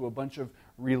faithful to a bunch of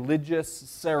religious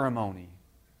ceremony.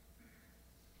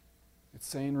 It's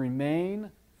saying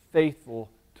remain faithful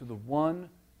to the one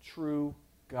true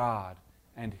God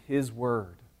and His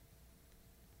Word.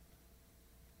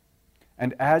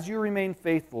 And as you remain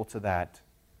faithful to that,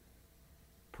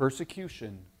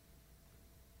 persecution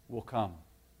will come.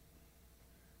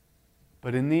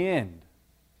 But in the end,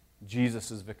 Jesus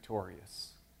is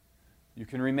victorious. You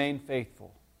can remain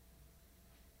faithful,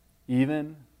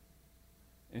 even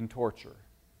in torture,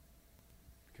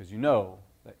 because you know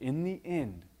that in the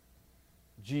end,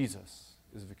 Jesus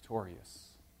is victorious.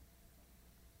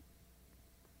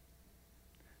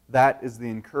 That is the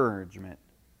encouragement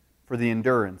for the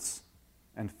endurance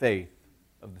and faith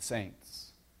of the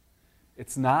saints.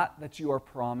 It's not that you are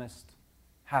promised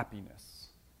happiness.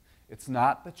 It's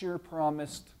not that you're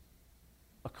promised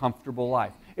a comfortable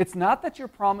life. It's not that you're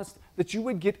promised that you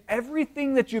would get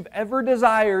everything that you've ever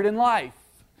desired in life.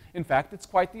 In fact, it's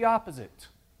quite the opposite.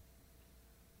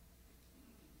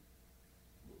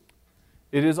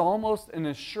 It is almost an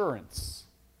assurance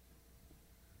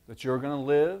that you're going to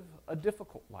live a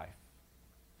difficult life,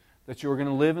 that you're going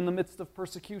to live in the midst of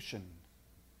persecution.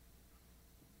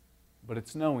 But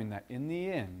it's knowing that in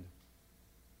the end,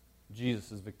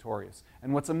 Jesus is victorious.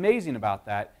 And what's amazing about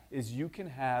that is you can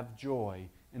have joy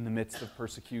in the midst of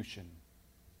persecution.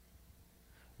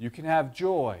 You can have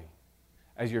joy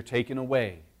as you're taken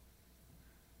away.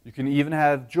 You can even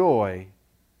have joy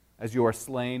as you are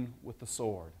slain with the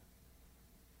sword.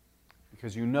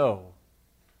 Because you know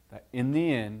that in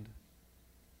the end,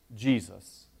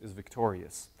 Jesus is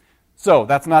victorious. So,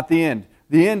 that's not the end.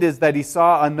 The end is that he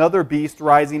saw another beast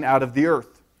rising out of the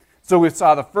earth. So we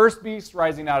saw the first beast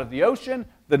rising out of the ocean.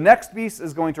 The next beast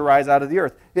is going to rise out of the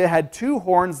earth. It had 2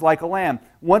 horns like a lamb.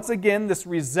 Once again, this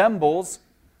resembles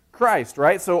Christ,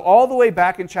 right? So all the way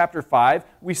back in chapter 5,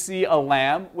 we see a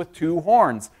lamb with 2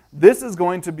 horns. This is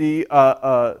going to be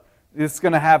it's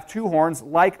going to have 2 horns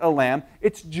like a lamb.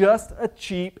 It's just a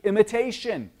cheap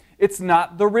imitation. It's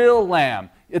not the real lamb.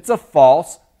 It's a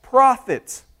false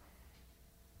prophet.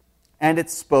 And it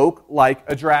spoke like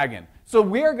a dragon. So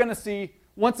we are going to see,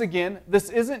 once again, this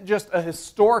isn't just a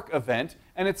historic event,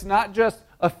 and it's not just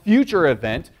a future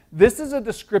event. This is a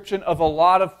description of a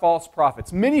lot of false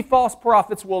prophets. Many false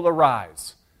prophets will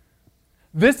arise.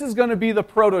 This is going to be the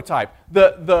prototype,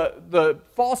 the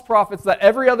false prophets that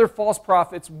every other false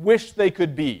prophets wish they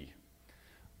could be.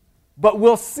 But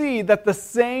we'll see that the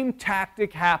same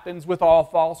tactic happens with all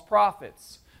false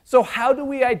prophets. So how do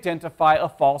we identify a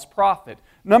false prophet?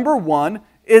 Number 1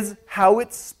 is how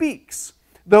it speaks.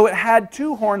 Though it had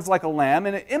 2 horns like a lamb,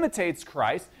 and it imitates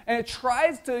Christ, and it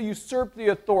tries to usurp the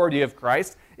authority of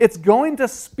Christ, it's going to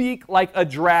speak like a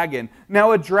dragon.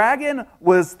 Now, a dragon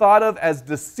was thought of as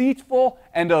deceitful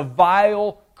and a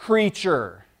vile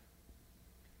creature.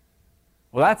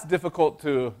 Well, that's difficult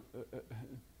to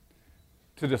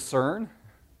discern,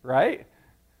 right?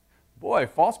 Boy,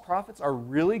 false prophets are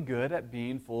really good at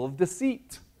being full of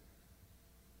deceit.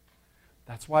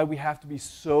 That's why we have to be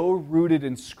so rooted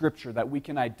in Scripture that we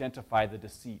can identify the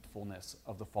deceitfulness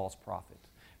of the false prophet.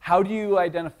 How do you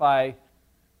identify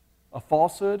a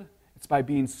falsehood? It's by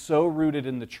being so rooted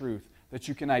in the truth that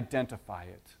you can identify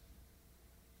it.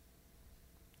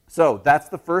 So, that's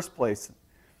the first place.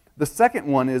 The second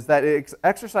one is that it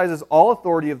exercises all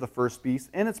authority of the first beast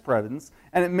in its presence,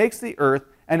 and it makes the earth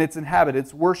and its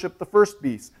inhabitants worship the first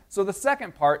beast. So the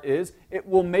second part is it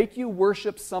will make you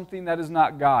worship something that is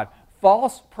not God.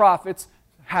 False prophets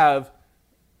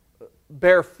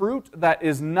bear fruit that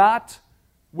is not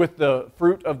with the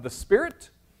fruit of the Spirit.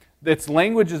 Its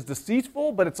language is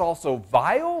deceitful, but it's also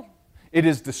vile. It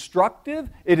is destructive.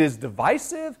 It is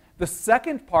divisive. The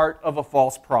second part of a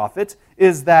false prophet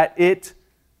is that it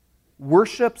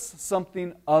worships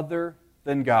something other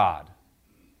than God.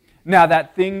 Now,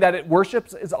 that thing that it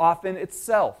worships is often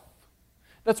itself.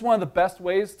 That's one of the best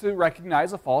ways to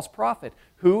recognize a false prophet.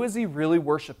 Who is he really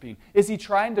worshiping? Is he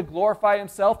trying to glorify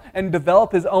himself and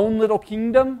develop his own little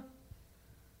kingdom?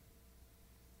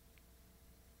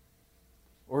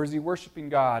 Or is he worshiping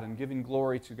God and giving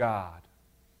glory to God?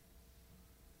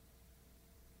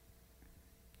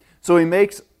 So he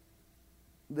makes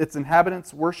its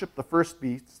inhabitants worship the first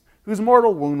beast, whose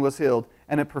mortal wound was healed,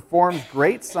 and it performs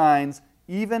great signs,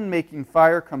 even making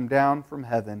fire come down from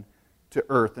heaven to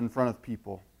earth in front of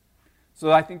people.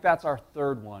 So I think that's our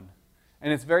third one.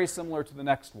 And it's very similar to the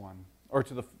next one, or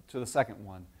to the second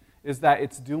one, is that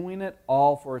it's doing it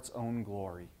all for its own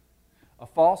glory. A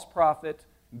false prophet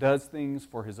does things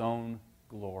for his own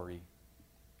glory.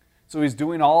 So he's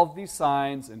doing all of these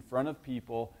signs in front of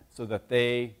people so that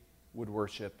they would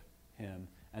worship him.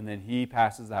 And then he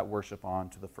passes that worship on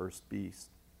to the first beast.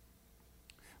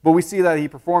 But we see that he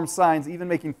performs signs, even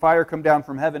making fire come down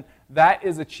from heaven. That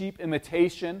is a cheap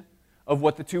imitation of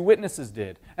what the two witnesses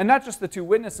did. And not just the two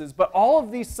witnesses, but all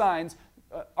of these signs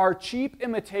are cheap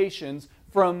imitations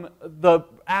from the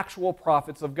actual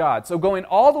prophets of God. So going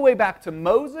all the way back to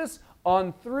Moses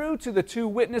on through to the two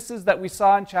witnesses that we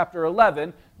saw in chapter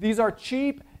 11, these are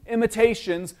cheap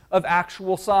imitations of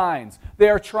actual signs. They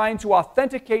are trying to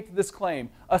authenticate this claim.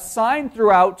 A sign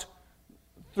throughout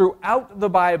the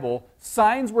Bible,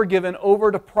 signs were given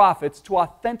over to prophets to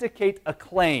authenticate a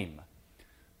claim.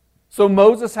 So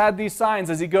Moses had these signs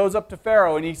as he goes up to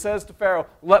Pharaoh and he says to Pharaoh,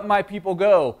 "Let my people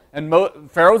go." And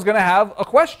Pharaoh's going to have a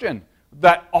question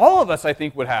that all of us, I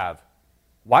think, would have.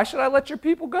 Why should I let your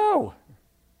people go?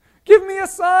 Give me a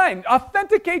sign.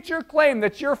 Authenticate your claim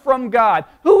that you're from God.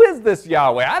 Who is this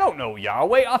Yahweh? I don't know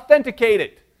Yahweh. Authenticate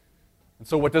it. And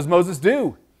so what does Moses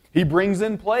do? He brings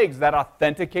in plagues that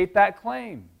authenticate that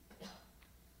claim.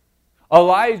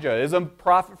 Elijah is a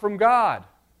prophet from God.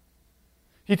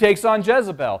 He takes on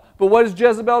Jezebel. But what is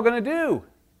Jezebel going to do?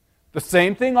 The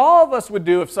same thing all of us would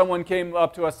do if someone came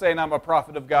up to us saying, "I'm a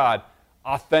prophet of God."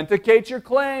 Authenticate your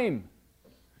claim.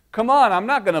 Come on, I'm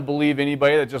not going to believe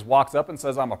anybody that just walks up and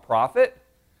says, "I'm a prophet."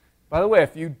 By the way,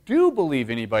 if you do believe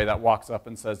anybody that walks up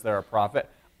and says they're a prophet,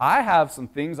 I have some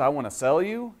things I want to sell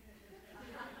you.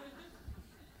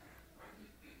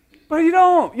 But you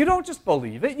don't just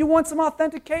believe it. You want some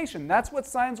authentication. That's what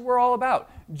signs were all about.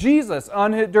 Jesus,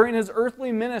 during his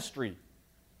earthly ministry,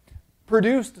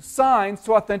 produced signs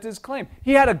to authenticate his claim.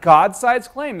 He had a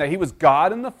God-sized claim that he was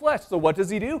God in the flesh. So what does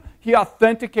he do? He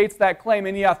authenticates that claim,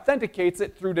 and he authenticates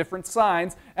it through different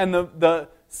signs. And the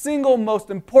single most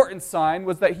important sign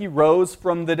was that he rose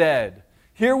from the dead.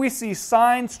 Here we see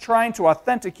signs trying to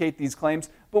authenticate these claims,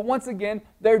 but once again,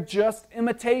 they're just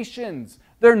imitations.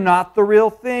 They're not the real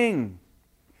thing.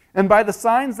 And by the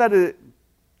signs that it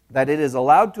is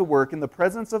allowed to work in the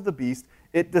presence of the beast,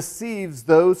 it deceives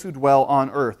those who dwell on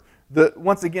earth.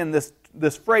 Once again,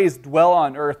 this phrase, "dwell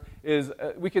on earth," is,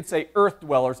 we could say, earth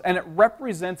dwellers, and it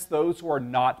represents those who are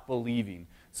not believing.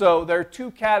 So there are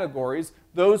two categories: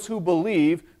 those who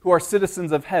believe, who are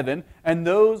citizens of heaven, and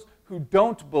those who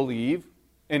don't believe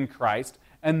in Christ,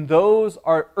 and those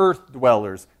are earth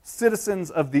dwellers,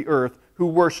 citizens of the earth, who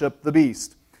worship the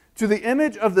beast. To the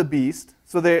image of the beast,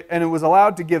 and it was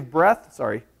allowed to give breath,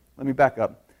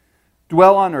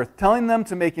 dwell on earth, telling them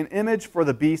to make an image for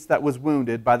the beast that was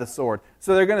wounded by the sword.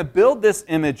 So they're going to build this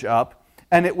image up,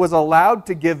 and it was allowed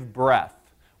to give breath.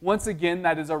 Once again,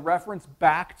 that is a reference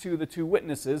back to the two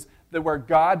witnesses, that where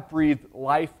God breathed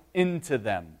life into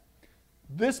them.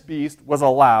 This beast was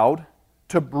allowed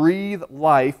to breathe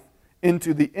life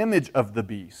into the image of the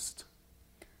beast.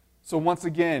 So once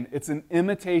again, it's an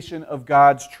imitation of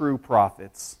God's true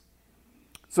prophets.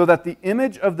 so that the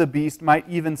image of the beast might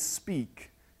even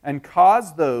speak, and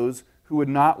cause those who would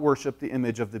not worship the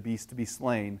image of the beast to be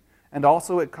slain. And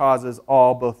also it causes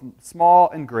all, both small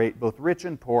and great, both rich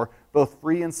and poor, both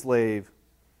free and slave.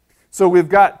 So we've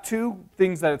got two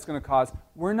things that it's going to cause.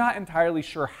 We're not entirely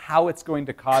sure how it's going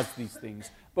to cause these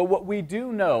things. But what we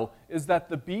do know is that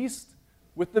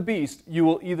with the beast, you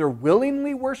will either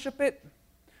willingly worship it,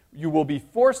 you will be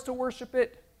forced to worship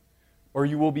it, or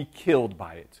you will be killed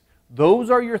by it. Those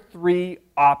are your three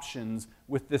options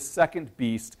with this second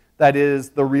beast that is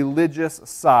the religious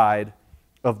side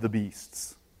of the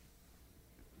beasts.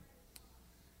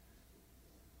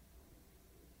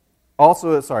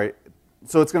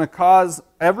 So it's going to cause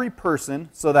every person,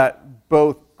 so that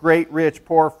both great, rich,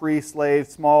 poor, free, slave,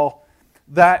 small,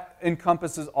 that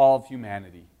encompasses all of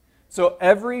humanity. So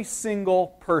every single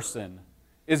person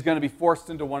is going to be forced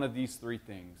into one of these three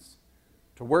things.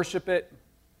 To worship it,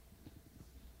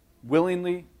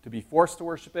 willingly, to be forced to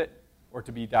worship it, or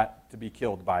to be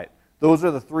killed by it. Those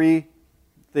are the three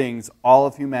things all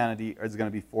of humanity is going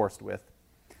to be forced with.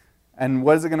 And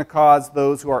what is it going to cause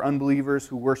those who are unbelievers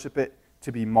who worship it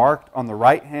to be marked on the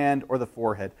right hand or the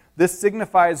forehead? This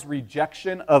signifies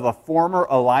rejection of a former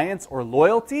alliance or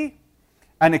loyalty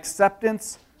and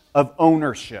acceptance of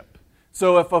ownership.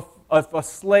 So if a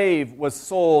slave was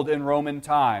sold in Roman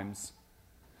times,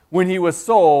 when he was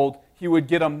sold, he would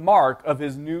get a mark of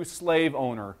his new slave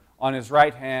owner on his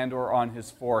right hand or on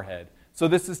his forehead. So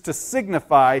this is to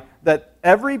signify that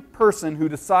every person who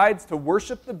decides to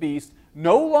worship the beast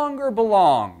no longer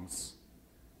belongs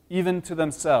even to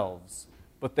themselves,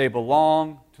 but they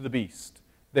belong to the beast.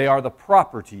 They are the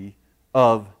property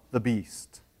of the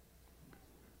beast.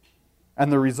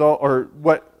 And the result,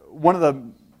 one of the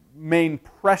main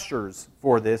pressures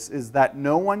for this is that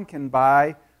no one can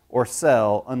buy or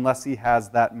sell unless he has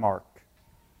that mark.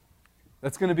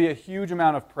 That's going to be a huge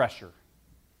amount of pressure.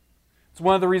 It's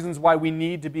one of the reasons why we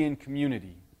need to be in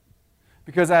community.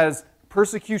 Because as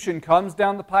persecution comes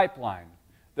down the pipeline,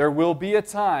 there will be a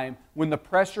time when the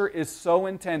pressure is so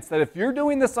intense that if you're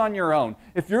doing this on your own,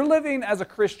 if you're living as a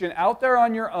Christian out there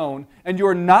on your own, and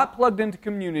you're not plugged into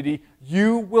community,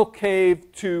 you will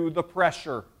cave to the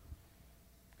pressure.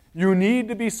 You need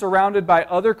to be surrounded by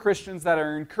other Christians that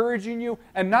are encouraging you,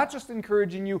 and not just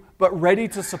encouraging you, but ready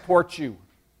to support you.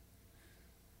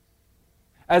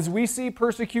 As we see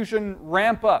persecution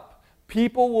ramp up,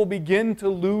 people will begin to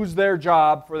lose their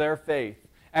job for their faith.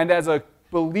 And as a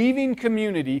believing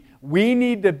community, we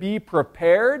need to be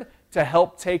prepared to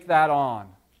help take that on.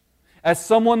 As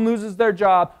someone loses their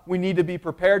job, we need to be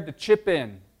prepared to chip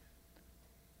in.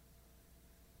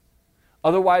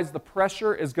 Otherwise, the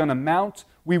pressure is going to mount.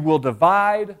 We will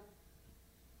divide.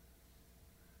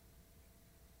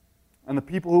 And the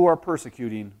people who are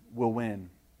persecuting will win.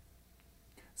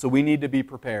 So we need to be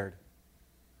prepared.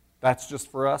 That's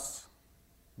just for us.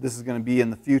 This is going to be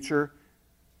in the future,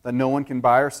 that no one can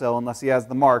buy or sell unless he has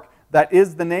the mark. That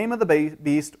is the name of the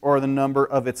beast or the number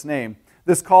of its name.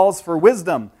 This calls for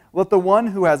wisdom. Let the one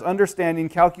who has understanding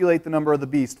calculate the number of the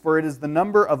beast, for it is the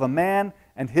number of a man,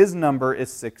 and his number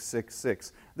is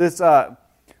 666.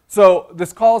 So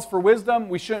this calls for wisdom.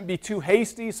 We shouldn't be too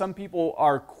hasty. Some people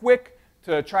are quick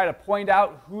to try to point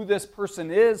out who this person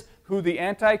is, who the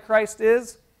Antichrist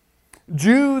is.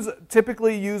 Jews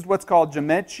typically used what's called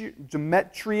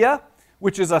gematria,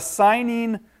 which is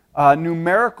assigning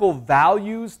numerical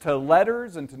values to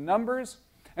letters and to numbers.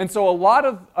 And so a lot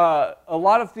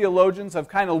of theologians have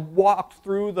kind of walked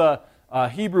through the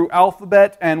Hebrew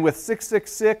alphabet, and with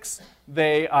 666,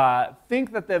 they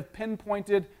think that they've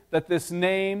pinpointed that this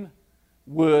name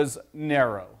was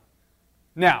Nero.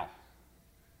 Now,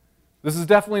 this is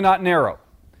definitely not Nero.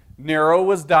 Nero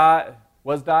was died.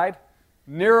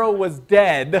 Nero was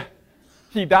dead.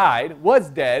 He died, was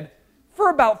dead, for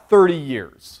about 30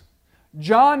 years.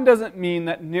 John doesn't mean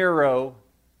that Nero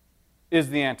is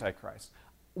the Antichrist.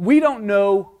 We don't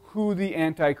know who the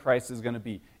Antichrist is going to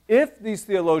be. If these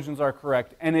theologians are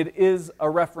correct, and it is a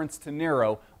reference to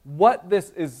Nero, what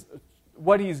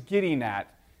he's getting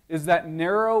at is that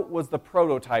Nero was the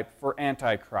prototype for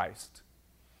Antichrist.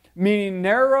 Meaning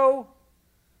Nero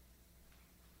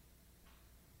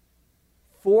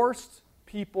forced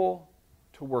people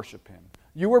to worship him.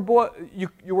 You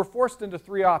were forced into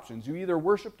three options. You either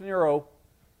worshiped Nero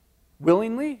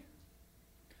willingly,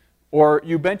 or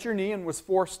you bent your knee and was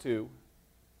forced to,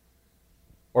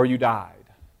 or you died.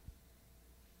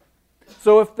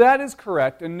 So if that is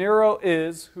correct, and Nero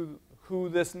is who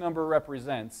this number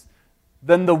represents,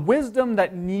 then the wisdom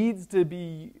that needs to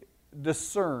be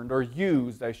discerned, or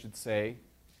used, I should say,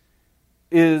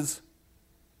 is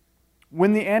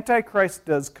when the Antichrist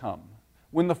does come,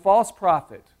 When the false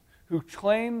prophet who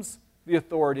claims the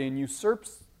authority and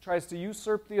tries to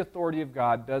usurp the authority of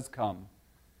God does come,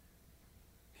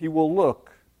 he will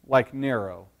look like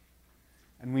Nero.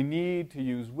 And we need to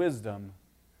use wisdom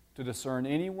to discern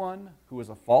anyone who is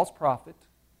a false prophet,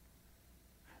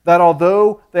 that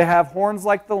although they have horns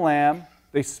like the lamb,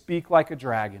 they speak like a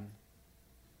dragon.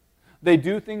 They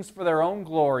do things for their own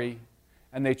glory,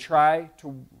 and they try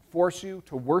to force you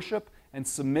to worship and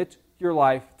submit your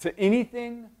life to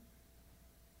anything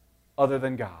other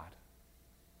than God.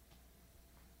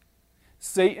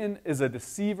 Satan is a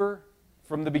deceiver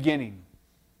from the beginning.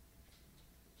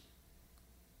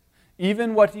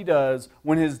 Even what he does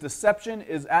when his deception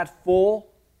is at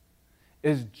full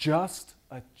is just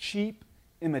a cheap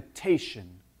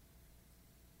imitation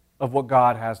of what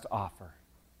God has to offer.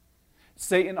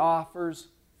 Satan offers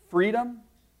freedom,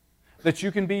 that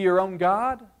you can be your own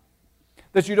God,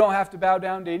 that you don't have to bow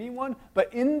down to anyone,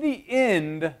 but in the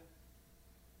end,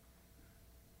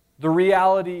 the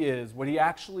reality is what he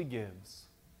actually gives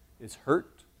is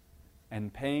hurt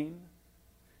and pain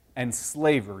and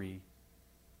slavery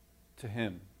to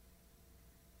him.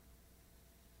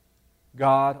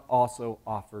 God also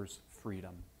offers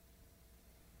freedom.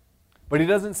 But he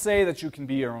doesn't say that you can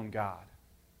be your own God.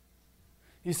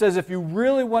 He says if you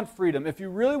really want freedom, if you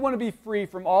really want to be free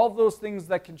from all of those things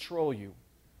that control you,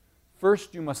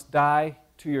 first you must die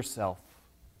to yourself.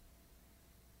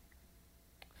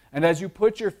 And as you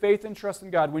put your faith and trust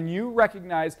in God, when you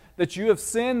recognize that you have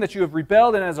sinned, that you have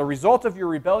rebelled, and as a result of your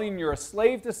rebellion, you're a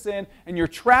slave to sin, and you're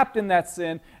trapped in that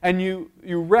sin, and you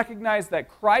recognize that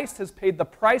Christ has paid the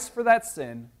price for that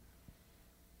sin,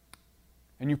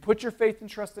 and you put your faith and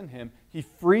trust in Him, He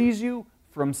frees you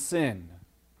from sin.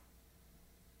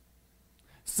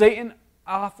 Satan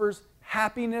offers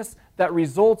happiness that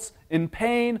results in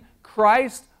pain.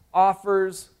 Christ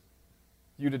offers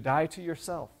you to die to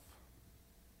yourself.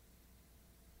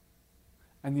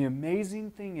 And the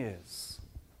amazing thing is,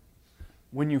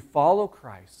 when you follow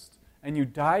Christ and you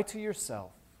die to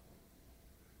yourself,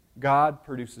 God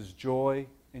produces joy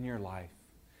in your life.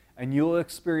 And you'll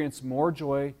experience more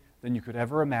joy than you could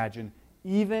ever imagine,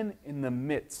 even in the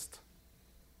midst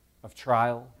of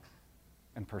trial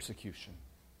and persecution.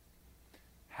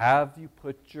 Have you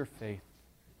put your faith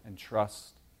and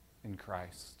trust in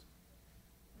Christ?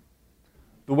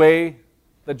 The way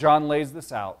that John lays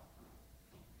this out,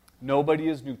 nobody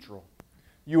is neutral.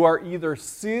 You are either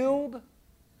sealed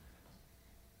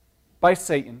by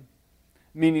Satan,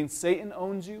 meaning Satan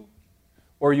owns you,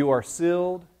 or you are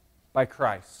sealed by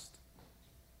Christ,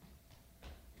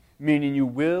 meaning you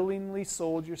willingly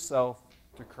sold yourself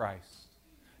to Christ.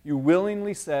 You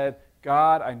willingly said,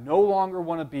 God, I no longer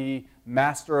want to be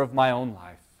master of my own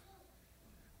life.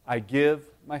 I give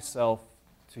myself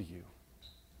to you.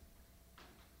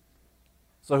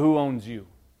 So who owns you?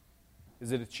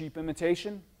 Is it a cheap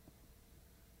imitation?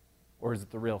 Or is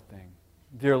it the real thing?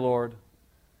 Dear Lord,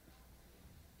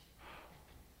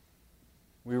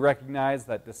 we recognize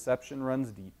that deception runs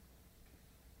deep.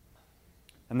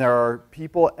 And there are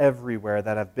people everywhere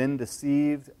that have been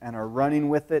deceived and are running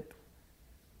with it.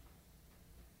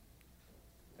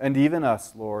 And even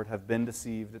us, Lord, have been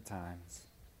deceived at times.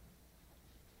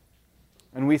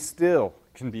 And we still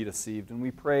can be deceived. And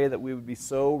we pray that we would be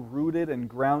so rooted and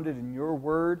grounded in your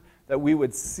word that we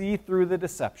would see through the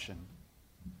deception.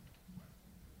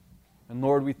 And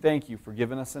Lord, we thank you for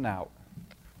giving us an out.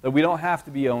 That we don't have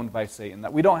to be owned by Satan.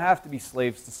 That we don't have to be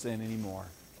slaves to sin anymore.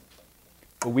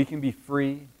 But we can be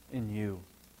free in you.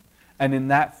 And in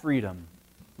that freedom,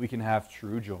 we can have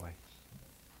true joy.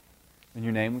 In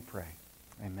your name we pray.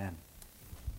 Amen.